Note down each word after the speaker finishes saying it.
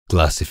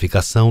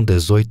Classificação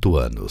 18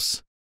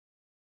 anos.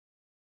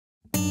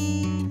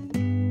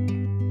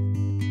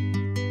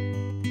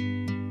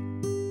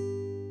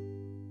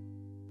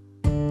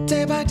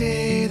 Day by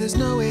day, there's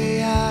no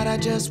way out. I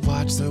just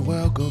watch the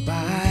world go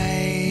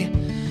by.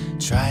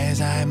 Try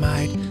as I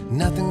might,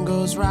 nothing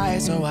goes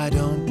right, so I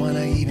don't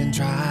wanna even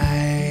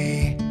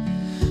try.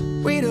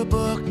 Read a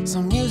book,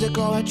 some music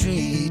or a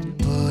treat.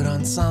 Put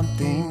on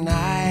something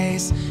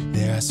nice.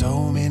 There are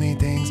so many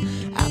things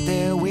out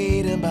there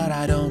waiting, but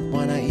I don't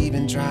wanna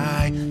even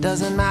try.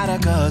 Doesn't matter,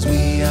 cause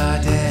we are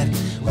dead.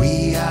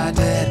 We are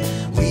dead.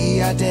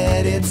 We are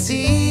dead, it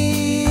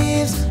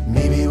seems.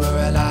 Maybe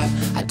we're alive,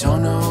 I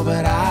don't know,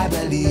 but I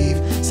believe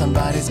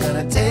somebody's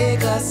gonna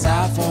take us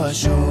out for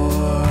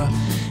sure.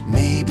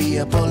 Maybe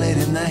a bullet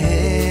in the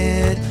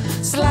head,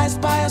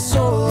 sliced by a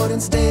sword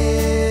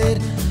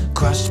instead.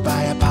 Crushed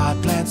by a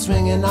pot plant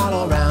swinging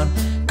all around.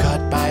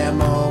 Cut by a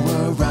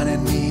mower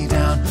running me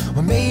down.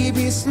 Or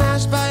maybe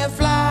smashed by a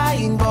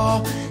flying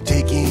ball,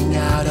 taking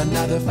out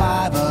another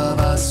 5 of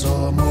us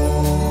or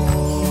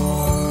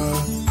more.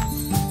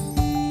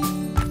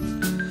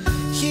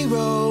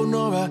 Hero,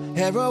 nor a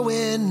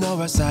heroine,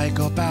 nor a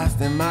psychopath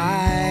am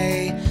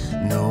I.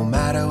 No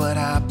matter what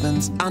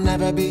happens, I'll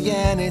never be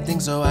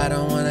anything, so I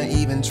don't wanna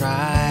even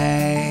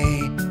try.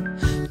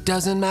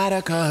 Doesn't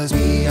matter, cause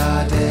we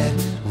are dead.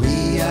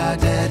 We are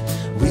dead.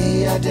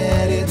 We are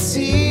dead, it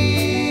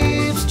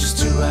seems. Just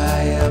who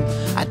I am,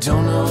 I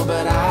don't know,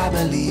 but I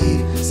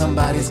believe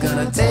somebody's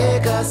gonna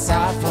take us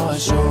out for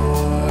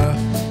sure.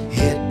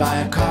 Hit by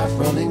a car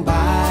rolling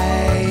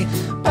by,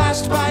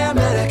 bashed by a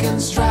American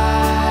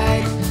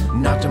strike,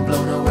 knocked and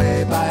blown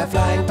away by a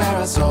flying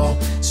parasol,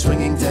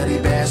 swinging teddy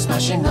bear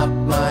smashing up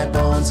my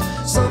bones.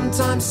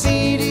 Sometimes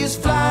CDs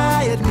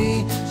fly at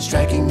me,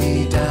 striking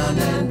me down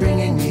and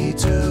bringing me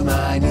to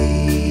my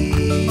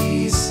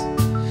knees.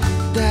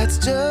 That's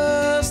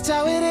just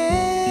how it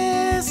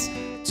is,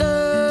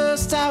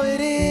 just how it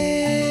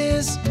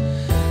is.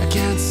 I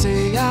can't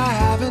say I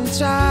haven't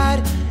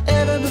tried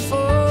ever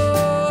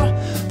before,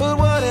 but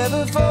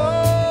whatever for.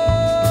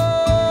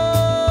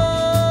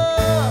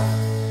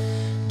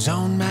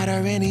 Don't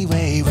matter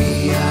anyway,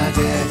 we are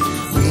dead.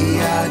 We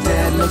are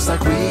dead, looks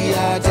like we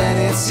are dead,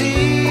 it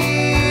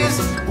seems.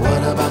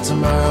 What about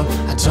tomorrow?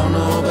 I don't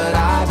know, but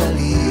I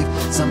believe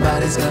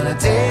somebody's gonna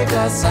take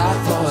us out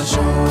for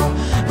sure.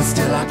 But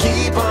still I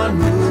keep on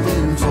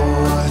moving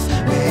forth.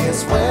 May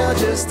as well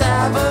just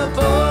have a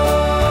ball.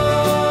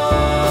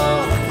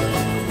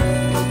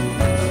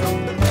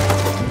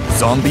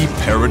 Zombie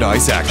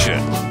Paradise Action.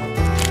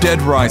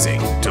 Dead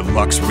Rising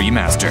Deluxe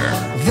Remaster.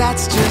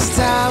 That's just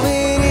how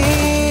it is.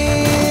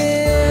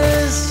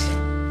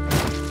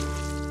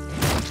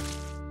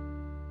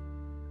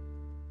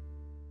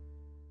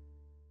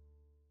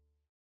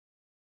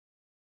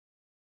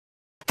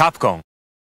 Capcom